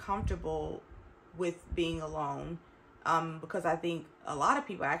to be comfortable with being alone, because I think a lot of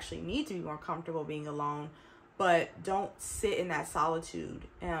people actually need to be more comfortable being alone. But don't sit in that solitude,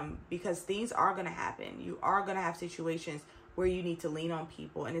 because things are going to happen. You are going to have situations where you need to lean on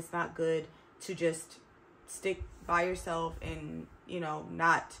people, and it's not good to just stick by yourself and,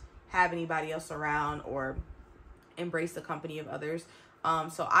 not have anybody else around or embrace the company of others.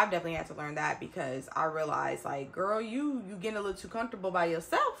 So I've definitely had to learn that, because I realized, like, girl, you getting a little too comfortable by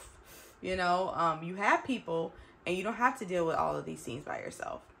yourself. You have people, and you don't have to deal with all of these things by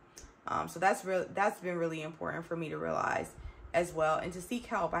yourself. So that's been really important for me to realize as well, and to seek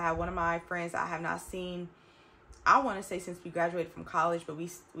help. I have one of my friends I have not seen, I want to say, since we graduated from college, but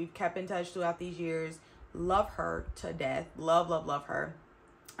we've kept in touch throughout these years. Love her to death. Love her.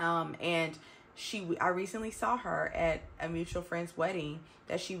 And I recently saw her at a mutual friend's wedding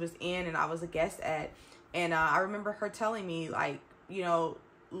that she was in, and I was a guest at. And I remember her telling me, like, she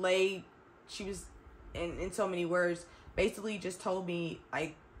was in so many words, basically just told me,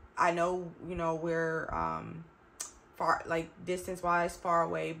 like, I know, we're far, like, distance wise, far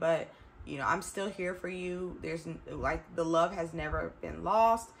away, but I'm still here for you. There's, like, the love has never been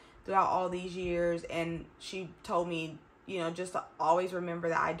lost throughout all these years. And she told me, just to always remember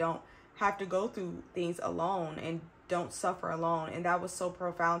that I don't have to go through things alone, and don't suffer alone. And that was so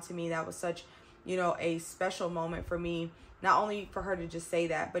profound to me. That was such you know, a special moment for me. Not only for her to just say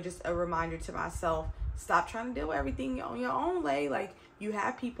that, but just a reminder to myself, stop trying to deal with everything on your own way. Like, you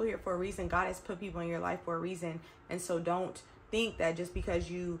have people here for a reason. God has put people in your life for a reason. And so don't think that just because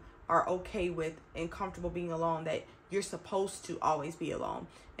you are okay with and comfortable being alone, that you're supposed to always be alone.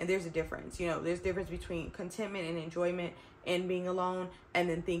 And there's a difference. You know, there's a difference between contentment and enjoyment and being alone, and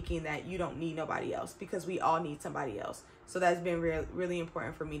then thinking that you don't need nobody else, because we all need somebody else. So that's been really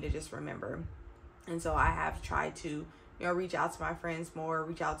important for me to just remember. And so I have tried to, you know, reach out to my friends more,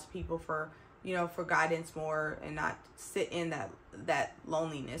 reach out to people for, you know, for guidance more, and not sit in that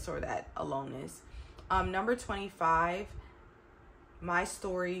loneliness or that aloneness. Number 25, my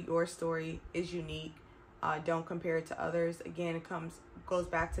story, your story is unique. Don't compare it to others. Again, it goes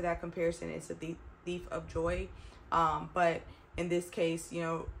back to that comparison. It's a thief of joy. But in this case, you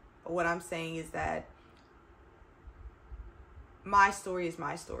know, what I'm saying is that my story is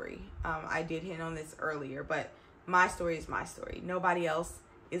my story. I did hit on this earlier, but my story is my story. Nobody else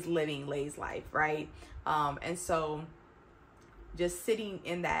is living Lay's life, right? And so just sitting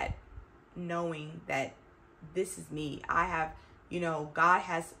in that, knowing that this is me. I have, you know, God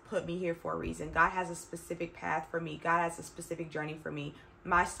has put me here for a reason. God has a specific path for me. God has a specific journey for me.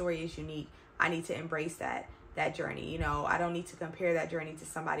 My story is unique. I need to embrace that journey. You know, I don't need to compare that journey to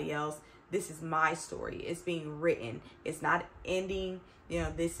somebody else. This is my story. It's being written. It's not ending. You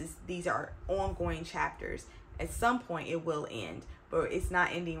know, these are ongoing chapters. At some point it will end, but it's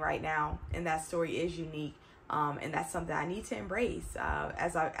not ending right now. And that story is unique. And that's something I need to embrace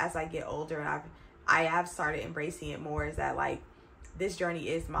as I get older. And I have started embracing it more. Is that, like, this journey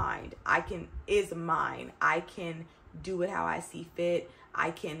is mine. Is mine. I can do it how I see fit.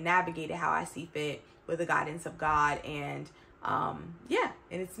 I can navigate it how I see fit with the guidance of God. And yeah,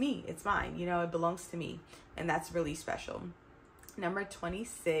 and it's me. It's mine. You know, it belongs to me. And that's really special. Number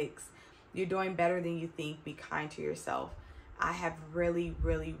 26, you're doing better than you think. Be kind to yourself. I have really,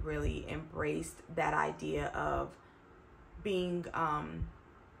 really, really embraced that idea of being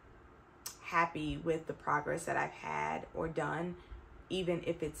happy with the progress that I've had or done, even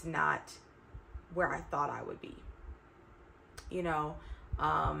if it's not where I thought I would be, you know,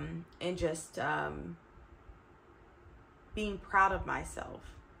 and just being proud of myself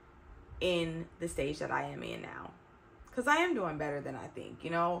in the stage that I am in now, because I am doing better than I think. You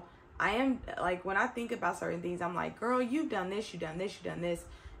know, I am, like, when I think about certain things, I'm like, girl, you've done this, you've done this, you've done this.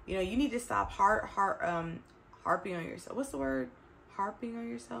 You know, you need to stop harping on yourself. What's the word? Harping on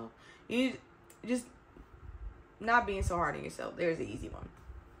yourself. You need to just not being so hard on yourself. There's the easy one.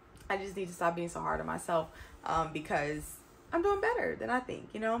 I just need to stop being so hard on myself, because I'm doing better than I think,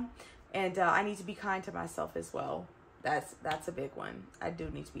 you know. And I need to be kind to myself as well. That's a big one. I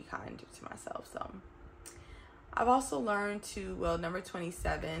do need to be kind to myself. So I've also learned to, number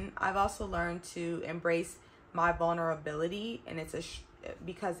 27, I've also learned to embrace my vulnerability, and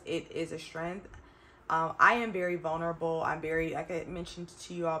because it is a strength. I am very vulnerable. I'm very, like I mentioned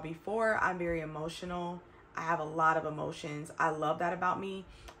to you all before, I'm very emotional. I have a lot of emotions. I love that about me.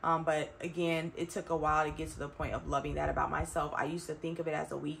 But again, it took a while to get to the point of loving that about myself. I used to think of it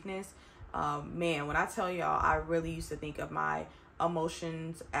as a weakness. Man, when I tell y'all, I really used to think of my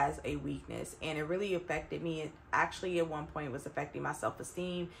emotions as a weakness, and it really affected me. It actually, at one point, was affecting my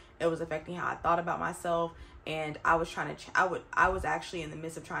self-esteem. It was affecting how I thought about myself, and I was I was actually in the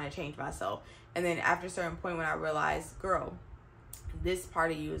midst of trying to change myself. And then after a certain point, when I realized, girl, this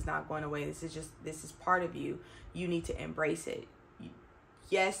part of you is not going away. This is part of you. You need to embrace it.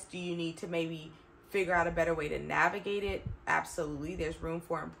 Yes, do you need to maybe figure out a better way to navigate it? Absolutely. There's room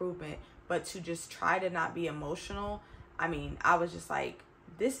for improvement. But to just try to not be emotional, I mean, I was just like,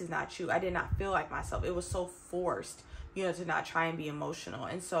 this is not true. I did not feel like myself. It was so forced, you know, to not try and be emotional.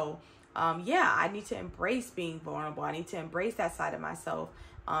 And so, yeah, I need to embrace being vulnerable. I need to embrace that side of myself,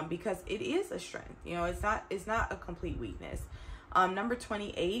 because it is a strength. You know, it's not a complete weakness. Number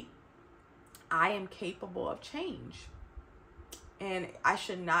 28, I am capable of change, and I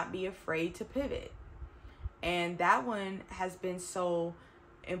should not be afraid to pivot. And that one has been so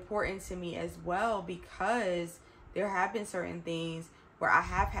important to me as well, because there have been certain things where I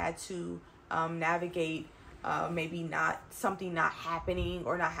have had to navigate maybe something not happening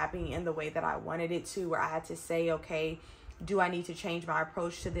or not happening in the way that I wanted it to, where I had to say, okay, do I need to change my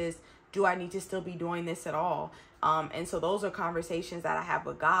approach to this? Do I need to still be doing this at all? And so those are conversations that I have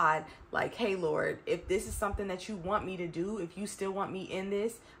with God, like, hey, Lord, if this is something that you want me to do, if you still want me in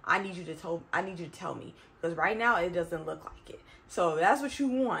this, I need you to tell me, because right now it doesn't look like it. So if that's what you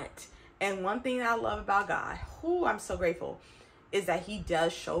want. And one thing that I love about God, I'm so grateful. is that he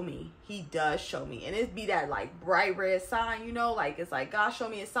does show me. He does show me. And it be that like bright red sign, you know, like it's like God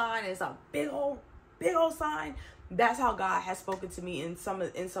showed me a sign, and it's a big old sign. That's how God has spoken to me in some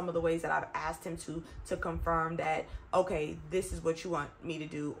of the ways that I've asked him to confirm that, okay, this is what you want me to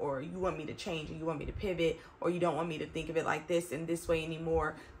do, or you want me to change, or you want me to pivot, or you don't want me to think of it like this and this way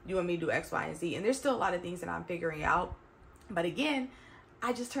anymore. You want me to do X, Y, and Z. And there's still a lot of things that I'm figuring out. But again,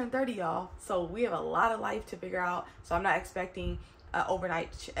 I just turned 30, y'all. So we have a lot of life to figure out. So I'm not expecting an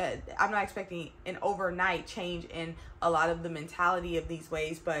overnight change in a lot of the mentality of these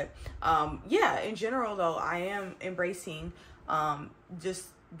ways. But yeah, in general though, I am embracing just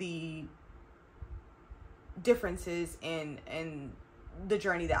the differences in the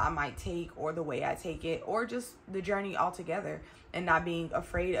journey that I might take, or the way I take it, or just the journey altogether, and not being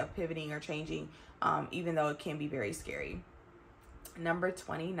afraid of pivoting or changing, even though it can be very scary. Number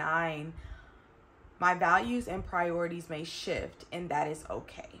 29, my values and priorities may shift, and that is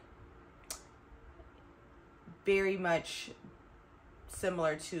okay. Very much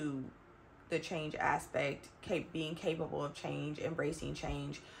similar to the change aspect, being capable of change, embracing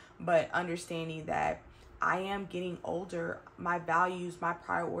change, but understanding that I am getting older. My values, my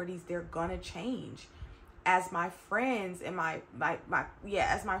priorities, they're gonna change as my friends and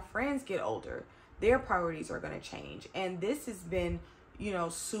as my friends get older. Their priorities are going to change. And this has been, you know,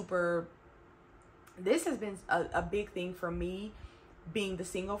 this has been a big thing for me, being the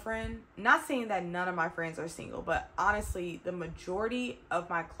single friend. Not saying that none of my friends are single, but honestly, the majority of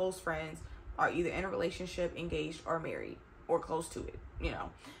my close friends are either in a relationship, engaged, or married, or close to it, you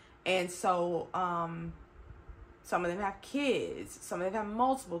know. And so, some of them have kids, some of them have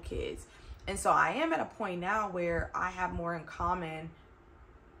multiple kids. And so I am at a point now where I have more in common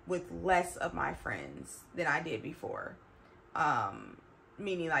with less of my friends than I did before.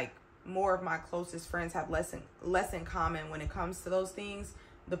 Meaning like more of my closest friends have less in common when it comes to those things.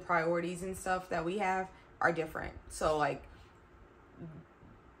 The priorities and stuff that we have are different. So like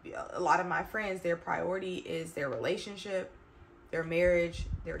a lot of my friends, their priority is their relationship, their marriage,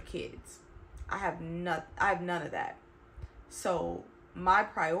 their kids. I have none of that. So my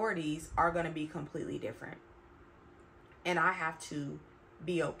priorities are going to be completely different. And I have to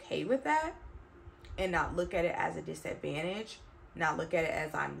be okay with that, and not look at it as a disadvantage, not look at it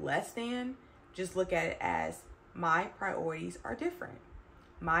as I'm less than. Just look at it as my priorities are different.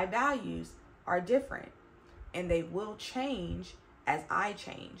 My values are different, and they will change as I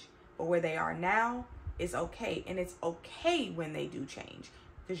change. But where they are now is okay. And it's okay when they do change,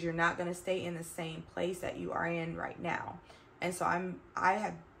 because you're not going to stay in the same place that you are in right now. And so I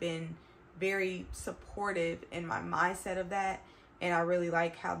have been very supportive in my mindset of that. And I really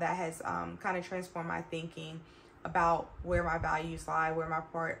like how that has kind of transformed my thinking about where my values lie, where my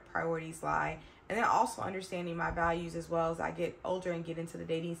priorities lie. And then also understanding my values as well as I get older and get into the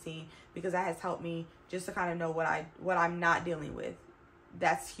dating scene, because that has helped me just to kind of know what I'm not dealing with.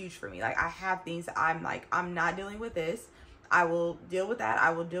 That's huge for me. Like I have things that I'm like, I'm not dealing with this. I will deal with that.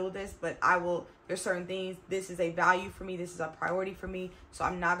 I will deal with this, but there's certain things. This is a value for me. This is a priority for me. So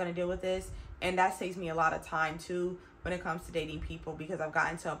I'm not going to deal with this. And that saves me a lot of time too when it comes to dating people, because I've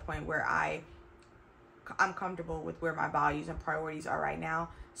gotten to a point where I'm comfortable with where my values and priorities are right now.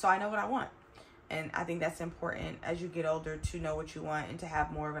 So I know what I want. And I think that's important as you get older, to know what you want and to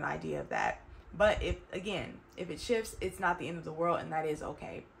have more of an idea of that. But if it shifts, it's not the end of the world, and that is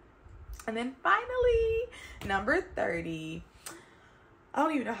okay. And then finally, number 30. I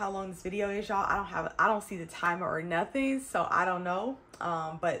don't even know how long this video is, y'all. I don't see the timer or nothing, so I don't know.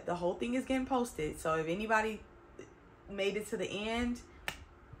 But the whole thing is getting posted. So if anybody made it to the end,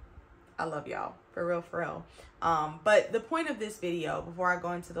 I love y'all. For real, for real. But the point of this video, before I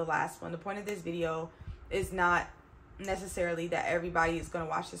go into the last one, the point of this video is not necessarily that everybody is going to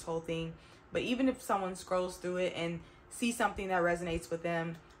watch this whole thing. But even if someone scrolls through it and sees something that resonates with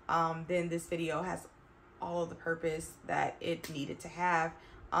them, then this video has all of the purpose that it needed to have.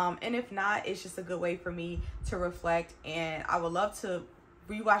 And if not, it's just a good way for me to reflect. And I would love to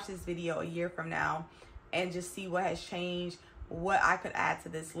rewatch this video a year from now and just see what has changed, what I could add to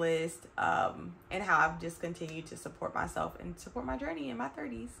this list, and how I've just continued to support myself and support my journey in my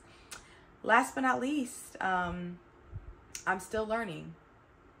 30s. Last but not least, I'm still learning,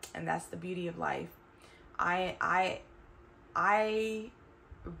 and that's the beauty of life. I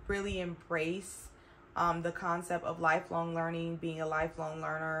really embrace the concept of lifelong learning, being a lifelong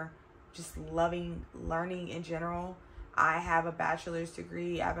learner, just loving learning in general. I have a bachelor's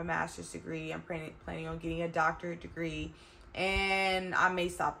degree, I have a master's degree, I'm planning on getting a doctorate degree, and I may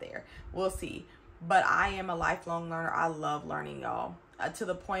stop there. We'll see. But I am a lifelong learner. I love learning, y'all, to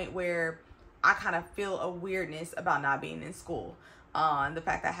the point where I kind of feel a weirdness about not being in school. The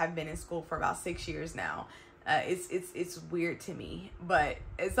fact that I haven't been in school for about 6 years now. It's weird to me, but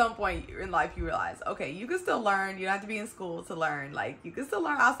at some point in life you realize, okay, you can still learn. You don't have to be in school to learn. Like, you can still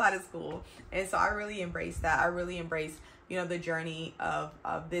learn outside of school. And so I really embrace that. I really embrace, you know, the journey of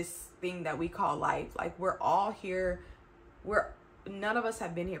this thing that we call life. Like, we're all here. None of us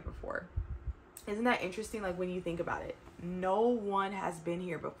have been here before. Isn't that interesting? Like, when you think about it, no one has been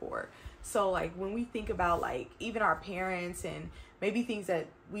here before. So like, when we think about like even our parents and maybe things that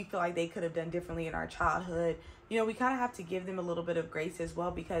we feel like they could have done differently in our childhood, you know, we kind of have to give them a little bit of grace as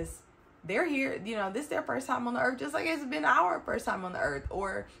well, because they're here, you know, this is their first time on the earth, just like it's been our first time on the earth,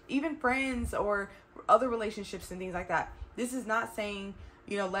 or even friends or other relationships and things like that. This is not saying,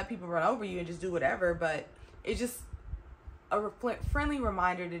 you know, let people run over you and just do whatever, but it's just a friendly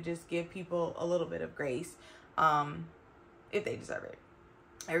reminder to just give people a little bit of grace, if they deserve it.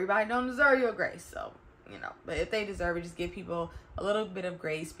 Everybody don't deserve your grace, so, you know, but if they deserve it, just give people a little bit of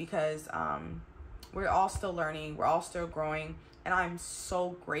grace, because we're all still learning, we're all still growing, and I'm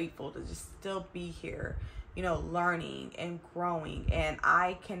so grateful to just still be here, you know, learning and growing. And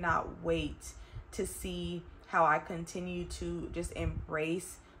I cannot wait to see how I continue to just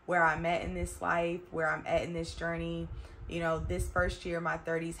embrace where I'm at in this life, where I'm at in this journey. You know, this first year, my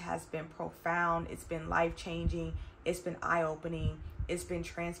 30s, has been profound. It's been life-changing. It's been eye-opening. It's been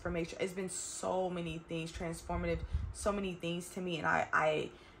transformation. It's been so many things, transformative, so many things to me. And I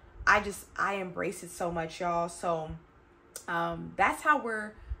embrace it so much, y'all. So that's how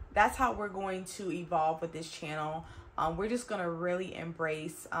we're going to evolve with this channel. We're just going to really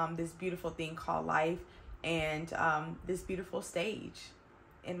embrace this beautiful thing called life, and this beautiful stage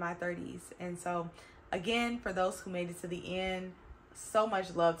in my 30s. And so again, for those who made it to the end, so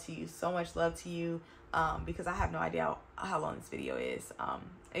much love to you, so much love to you. Because I have no idea how long this video is.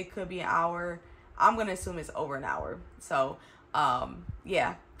 It could be an hour. I'm gonna assume it's over an hour. So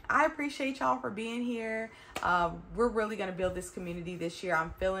yeah, I appreciate y'all for being here. We're really gonna build this community this year.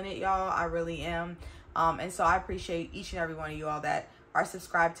 I'm feeling it, y'all. I really am. And so I appreciate each and every one of you all that are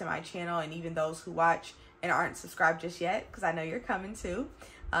subscribed to my channel, and even those who watch and aren't subscribed just yet, because I know you're coming too.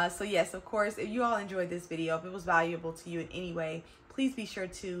 So yes, of course, if you all enjoyed this video, if it was valuable to you in any way, please be sure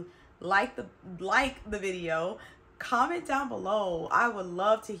to like the video, comment down below. I would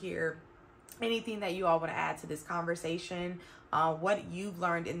love to hear anything that you all want to add to this conversation, what you've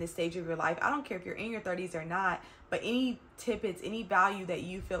learned in this stage of your life. I don't care if you're in your 30s or not, but any tidbits, any value that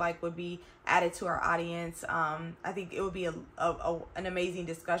you feel like would be added to our audience. I think it would be an amazing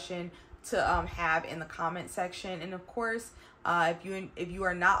discussion to have in the comment section. And of course, if you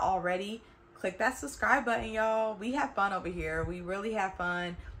are not already, click that subscribe button, y'all. We have fun over here. We really have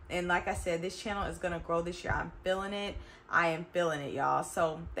fun. And like I said, this channel is going to grow this year. I'm feeling it. I am feeling it, y'all.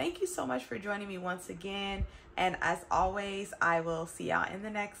 So thank you so much for joining me once again. And as always, I will see y'all in the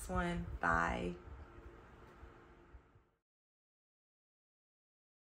next one. Bye.